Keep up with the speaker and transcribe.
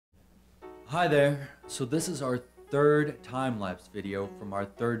Hi there. So this is our third time-lapse video from our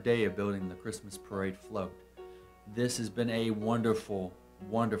third day of building the Christmas parade float. This has been a wonderful,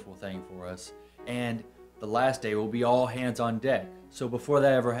 wonderful thing for us. And the last day will be all hands on deck. So before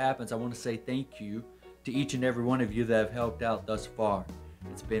that ever happens, I want to say thank you to each and every one of you that have helped out thus far.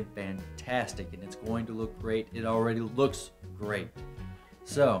 It's been fantastic and it's going to look great. It already looks great.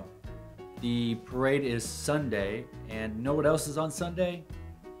 So the parade is Sunday, and you know what else is on Sunday?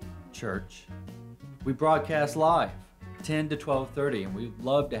 Church. We broadcast live 10 to 12:30, and we'd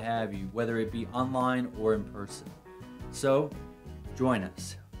love to have you, whether it be online or in person. So join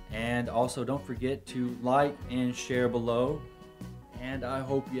us, and also don't forget to like and share below, and I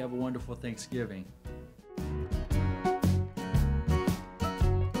hope you have a wonderful Thanksgiving.